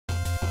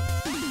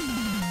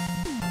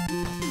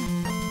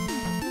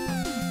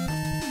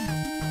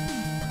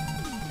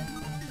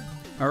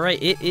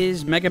Alright, it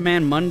is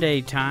Megaman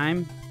Monday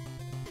time,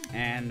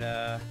 and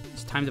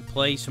it's time to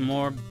play some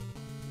more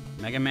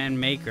Mega Man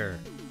Maker.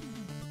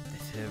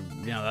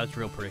 You know, that's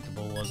real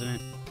predictable,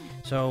 wasn't it?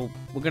 So,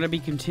 we're going to be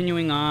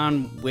continuing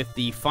on with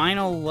the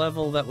final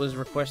level that was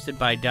requested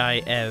by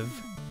Ev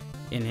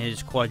in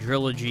his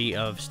quadrilogy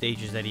of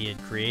stages that he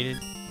had created.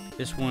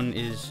 This one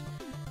is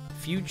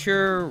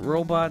Future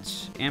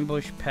Robots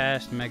Ambush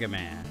Past Mega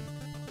Man.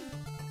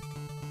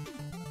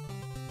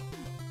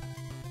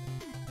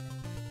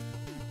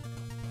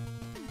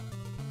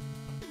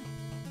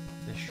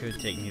 This should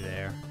take me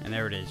there. And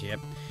there it is, yep.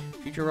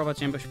 Future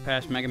Robots Ambush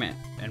Past Mega Man.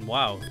 And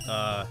wow,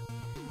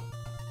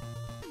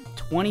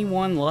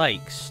 21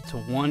 likes to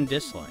 1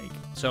 dislike.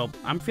 So,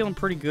 I'm feeling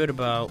pretty good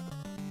about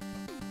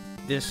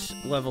this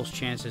level's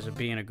chances of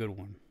being a good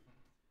one.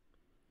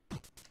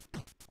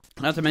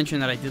 Not to mention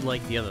that I did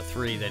like the other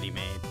 3 that he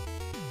made.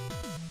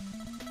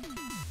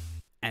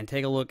 And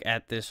take a look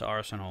at this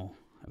arsenal.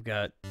 I've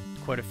got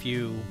quite a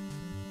few.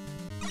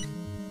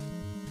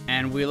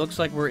 And it looks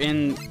like we're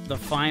in the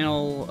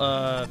final,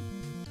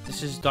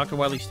 this is Dr.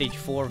 Wily Stage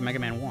 4 of Mega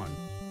Man 1.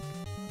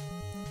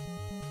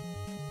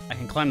 I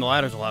can climb the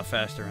ladders a lot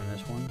faster in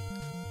this one.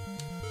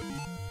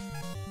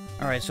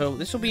 Alright, so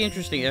this will be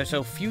interesting.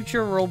 So,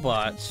 future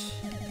robots.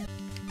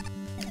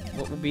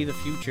 What will be the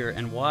future,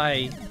 and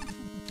why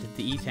did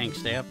the E-Tank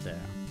stay up there?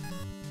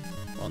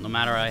 Well, no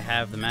matter I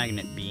have the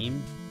magnet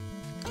beam.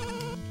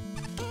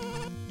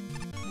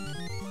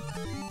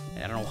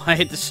 I don't know why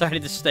I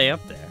decided to stay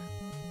up there.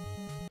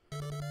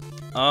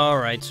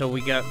 Alright, so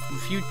we got...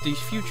 these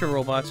future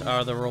robots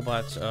are the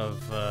robots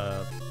of,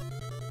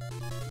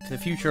 the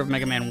future of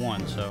Mega Man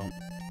 1, so...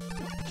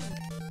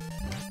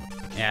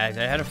 Yeah, I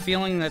had a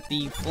feeling that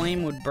the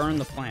flame would burn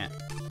the plant.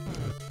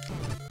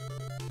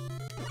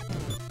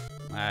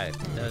 It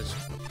does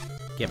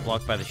get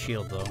blocked by the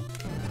shield, though.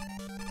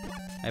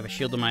 I have a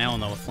shield of my own,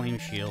 though, a flame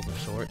shield of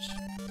sorts.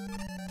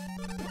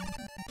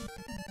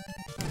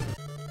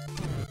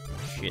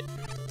 Shit.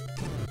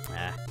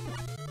 Ah.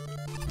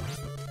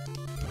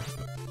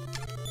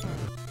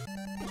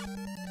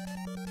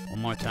 One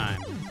more time.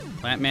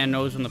 Plant Man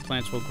knows when the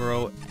plants will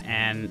grow,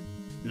 and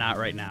not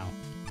right now.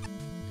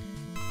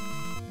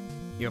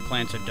 Your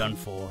plants are done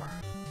for.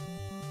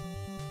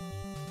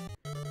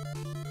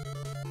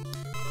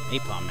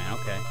 Napalm Man,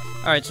 okay.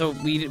 Alright, so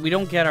we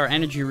don't get our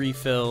energy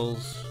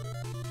refills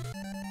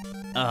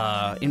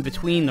in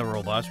between the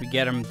robots. We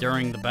get them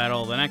during the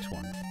battle of the next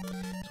one.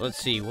 So let's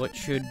see, what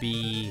should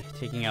be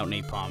taking out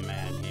Napalm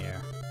Man here?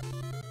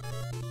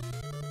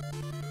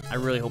 I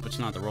really hope it's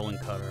not the rolling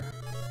cutter.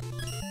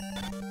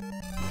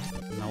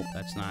 Nope,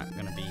 that's not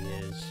gonna be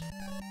his.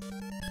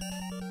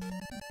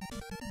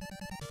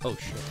 Oh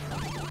shit.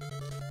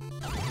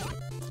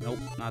 Nope,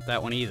 not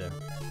that one either.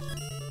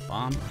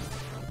 Bomb?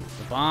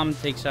 The bomb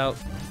takes out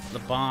the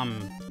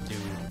bomb dude.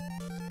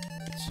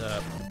 It's,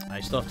 I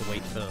still have to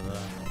wait for the...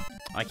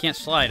 I can't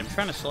slide, I'm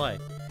trying to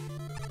slide.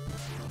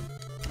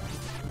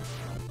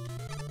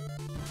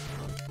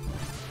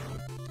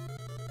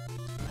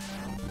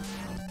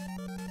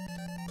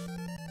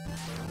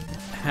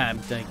 I'm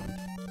thinking.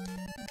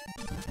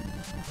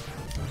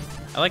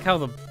 I like how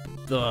the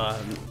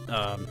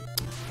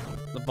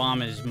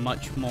bomb is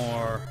much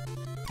more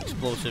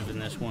explosive in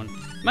this one.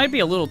 Might be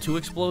a little too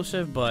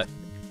explosive, but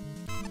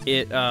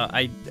it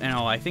I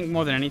think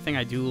more than anything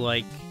I do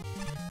like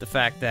the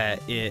fact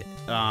that it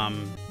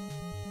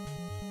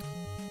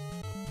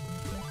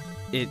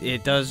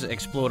it does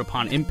explode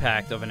upon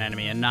impact of an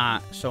enemy and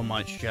not so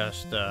much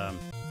just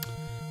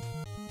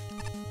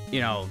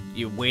you know,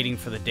 you're waiting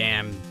for the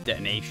damn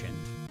detonation.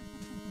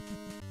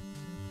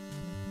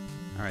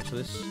 Alright, so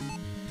this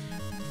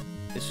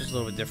is a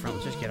little bit different.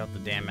 Let's just get out the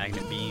damn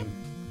magnet beam.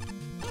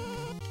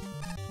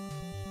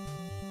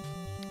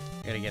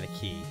 Gotta get a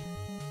key.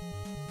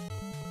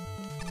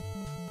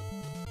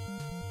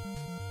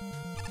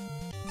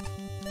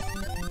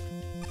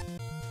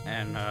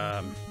 And,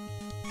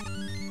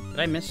 did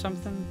I miss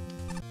something?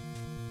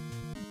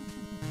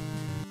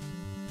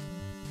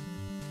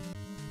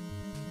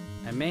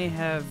 I may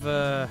have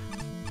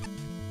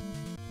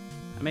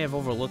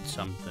overlooked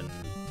something.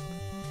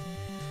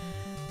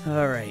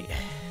 Alright.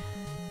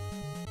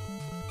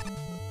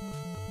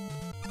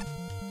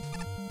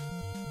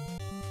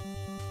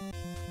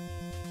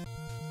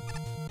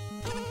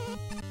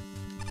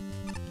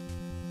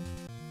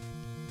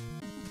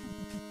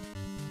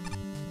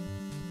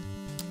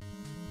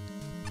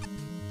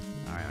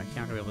 Alright, I'm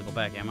not gonna be able to go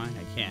back, am I?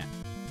 I can't.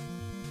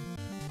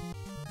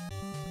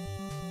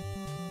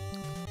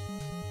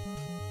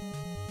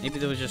 Maybe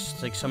there was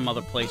just, like, some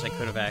other place I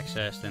could have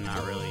accessed and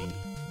not really...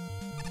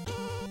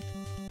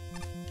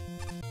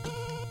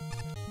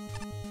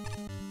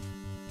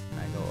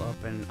 I go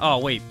up and... Oh,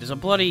 wait, there's a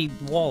bloody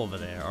wall over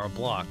there, or a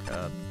block.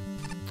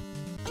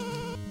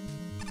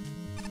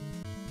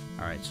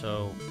 Alright,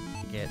 so,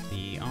 get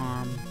the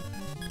arm.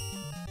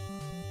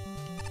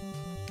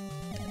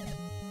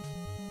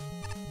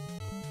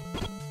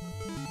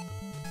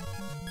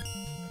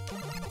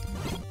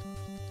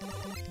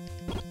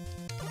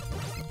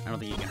 I don't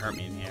think you can hurt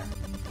me in here.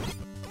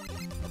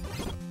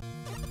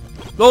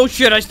 Oh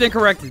shit, I stand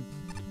corrected.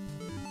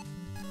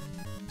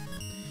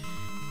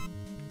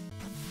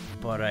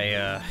 But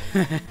I,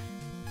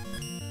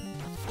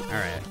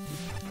 Alright.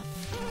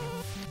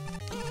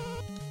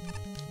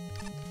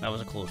 That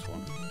was a close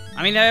one.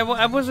 I mean,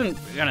 I wasn't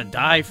gonna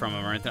die from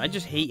him or anything. I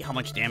just hate how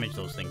much damage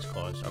those things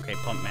cause. Okay,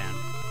 Pump Man.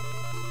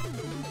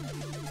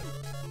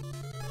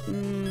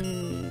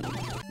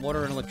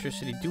 Water and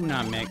electricity do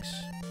not mix.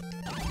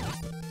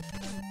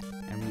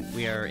 And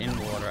we are in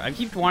water. I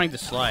keep wanting to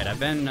slide. I've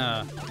been,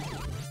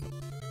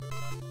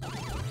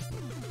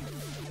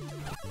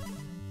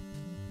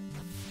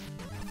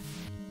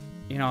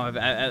 you know,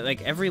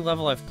 like, every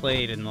level I've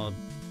played in the...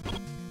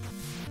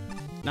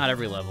 Not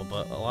every level,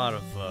 but a lot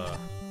of,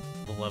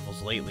 the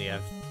levels lately,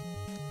 I've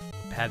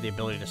had the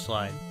ability to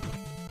slide.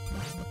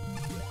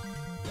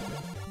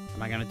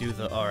 Am I gonna do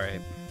the...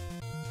 Alright.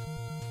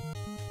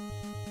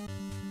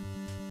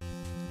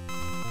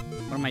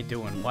 What am I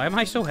doing? Why am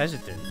I so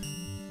hesitant?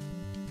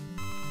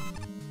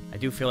 I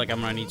do feel like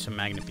I'm gonna need some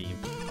Magnet Beam.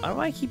 Why do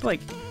I keep,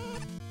 like...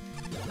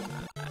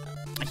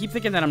 I keep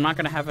thinking that I'm not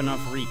gonna have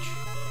enough reach.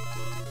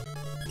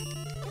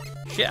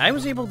 Shit, I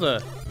was able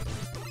to...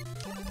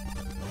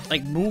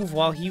 like, move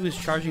while he was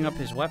charging up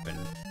his weapon.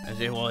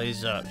 Well,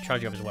 his,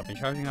 charging up his weapon.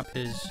 Charging up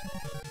his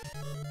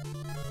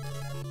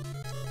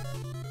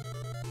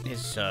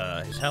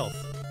health.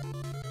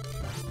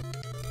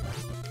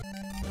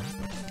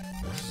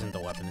 This isn't the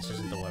weapon. This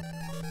isn't the weapon.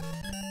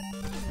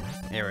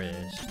 There it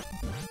is.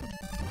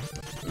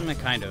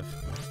 Kind of.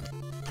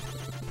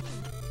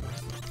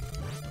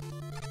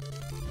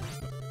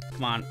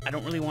 Come on. I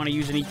don't really want to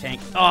use any tank.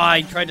 Oh,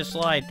 I tried to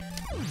slide.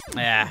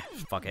 Ah,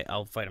 fuck it.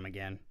 I'll fight him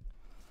again.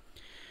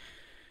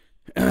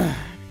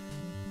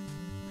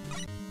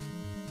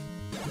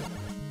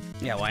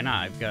 Yeah, why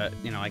not? I've got,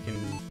 you know, I can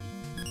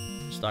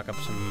stock up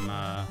some,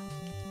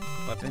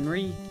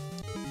 weaponry.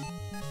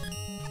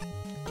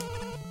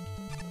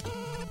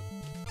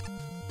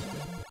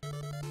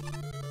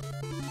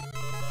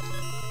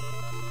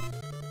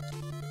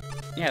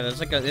 Yeah, there's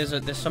like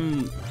there's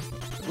some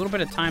little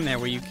bit of time there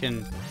where you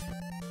can,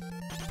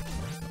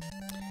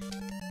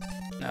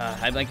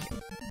 I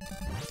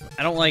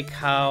don't like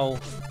how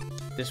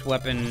this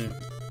weapon,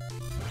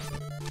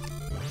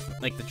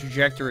 like the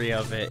trajectory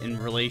of it in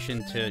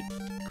relation to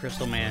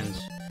Crystal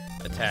Man's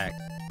attack.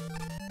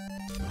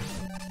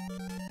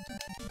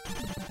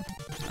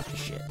 Oh,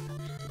 shit.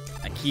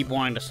 I keep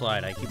wanting to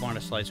slide. I keep wanting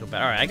to slide so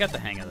bad. Alright, I got the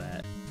hang of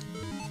that.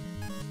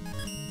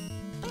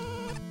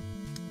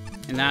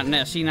 And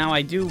now, see, now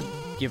I do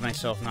give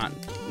myself not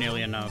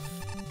nearly enough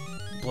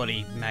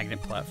bloody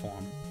magnet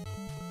platform.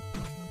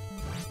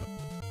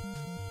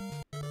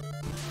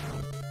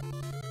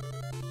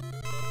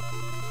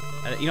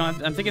 You know,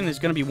 I'm thinking there's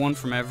gonna be one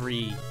from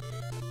every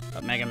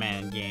Mega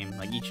Man game,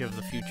 like each of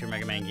the future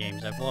Mega Man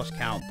games. I've lost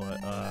count,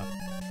 but, alright,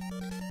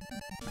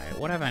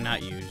 what have I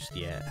not used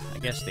yet? I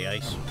guess the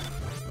ice.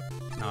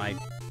 No,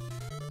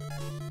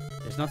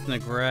 there's nothing to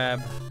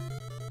grab.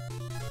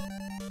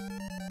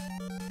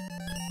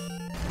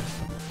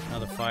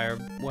 Another fire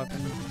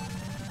weapon.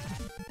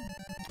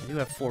 I do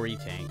have 4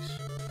 E-tanks.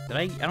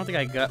 I don't think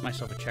I got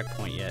myself a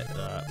checkpoint yet.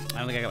 I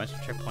don't think I got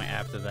myself a checkpoint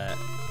after that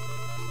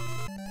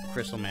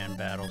Crystal Man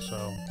battle,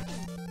 so...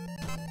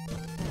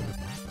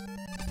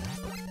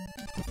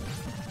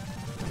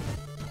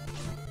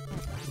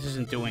 This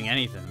isn't doing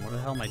anything. What the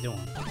hell am I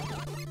doing?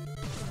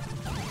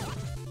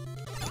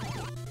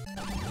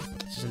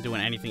 This isn't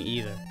doing anything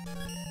either.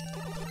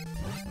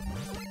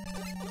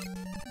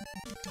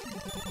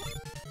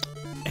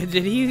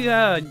 Did he,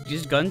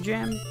 just gun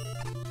jam?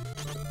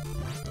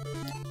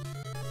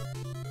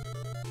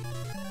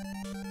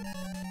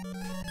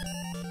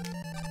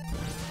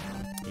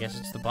 I guess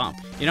it's the bomb.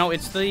 You know,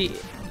 it's the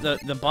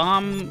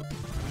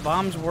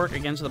bombs work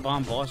against the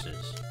bomb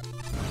bosses.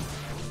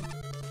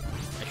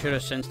 I should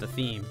have sensed the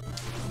theme.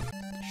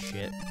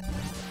 Shit.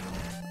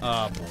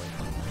 Oh boy.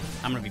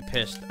 I'm gonna be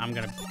pissed. I'm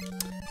gonna...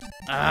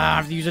 I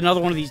have to use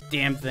another one of these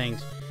damn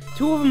things.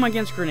 2 of them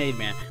against Grenade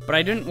Man, but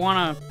I didn't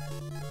wanna...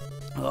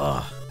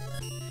 Ugh.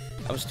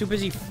 I was too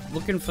busy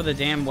looking for the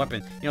damn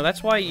weapon. You know,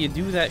 that's why you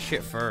do that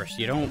shit first.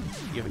 You don't...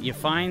 You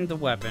find the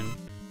weapon,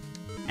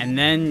 and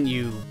then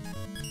you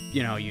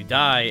know, you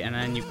die, and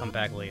then you come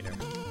back later.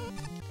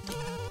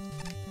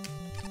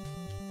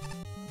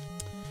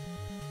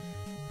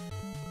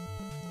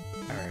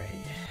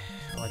 Alright.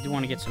 Well, I do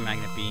want to get some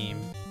Magnet Beam.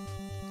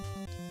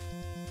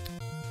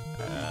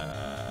 We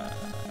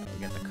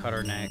got the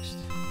cutter next.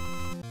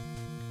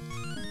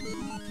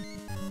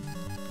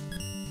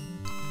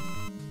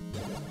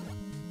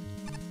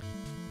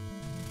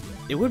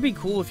 It would be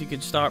cool if you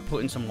could start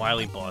putting some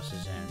Wily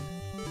bosses in.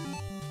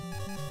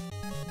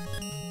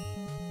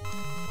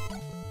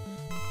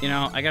 You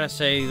know, I gotta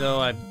say,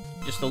 though,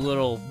 just a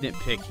little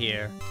nitpick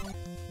here.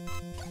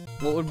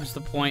 What was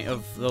the point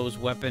of those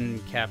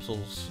weapon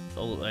capsules,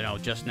 you know,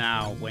 just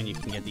now, when you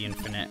can get the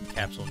infinite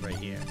capsules right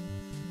here?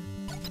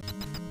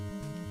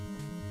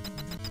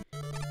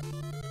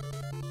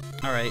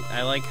 Alright,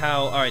 I like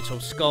how... Alright, so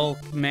Skull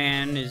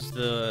Man is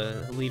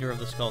the leader of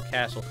the Skull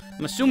Castle.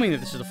 I'm assuming that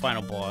this is the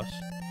final boss.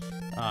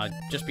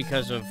 just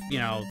because of, you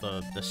know,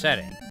 the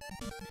setting.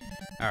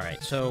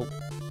 Alright, so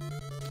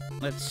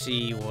let's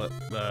see what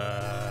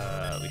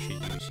we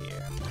should use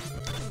here.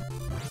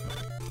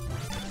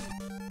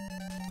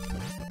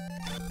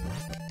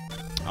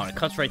 Oh, it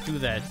cuts right through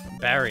that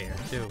barrier,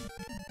 too.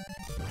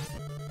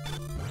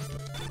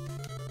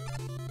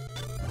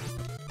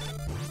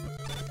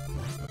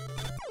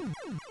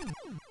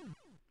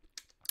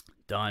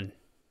 Done.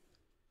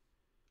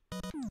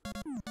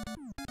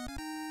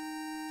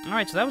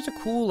 Alright, so that was a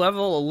cool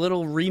level, a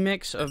little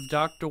remix of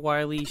Dr.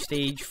 Wily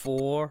Stage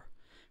 4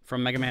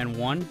 from Mega Man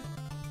 1. And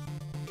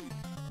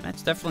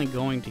that's definitely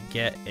going to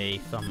get a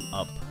thumb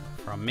up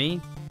from me.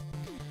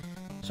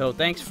 So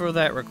thanks for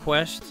that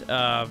request,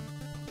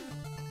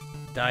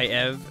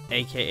 Diev,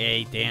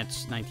 aka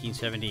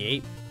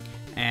Dance1978.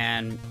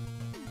 And,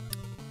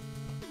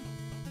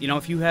 you know,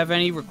 if you have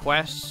any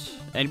requests,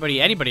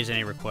 anybody's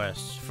any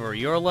requests for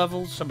your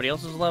level, somebody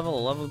else's level,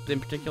 a level in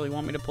particular you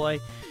want me to play,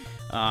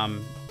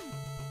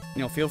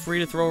 you know, feel free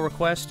to throw a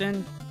request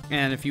in.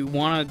 And if you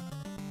want to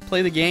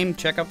play the game,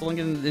 check out the link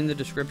in the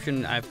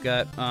description. I've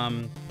got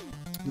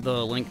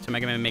the link to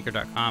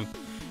MegamanMaker.com,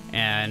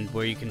 and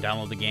where you can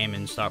download the game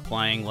and start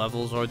playing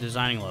levels or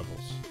designing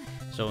levels.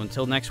 So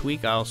until next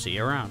week, I'll see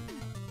you around.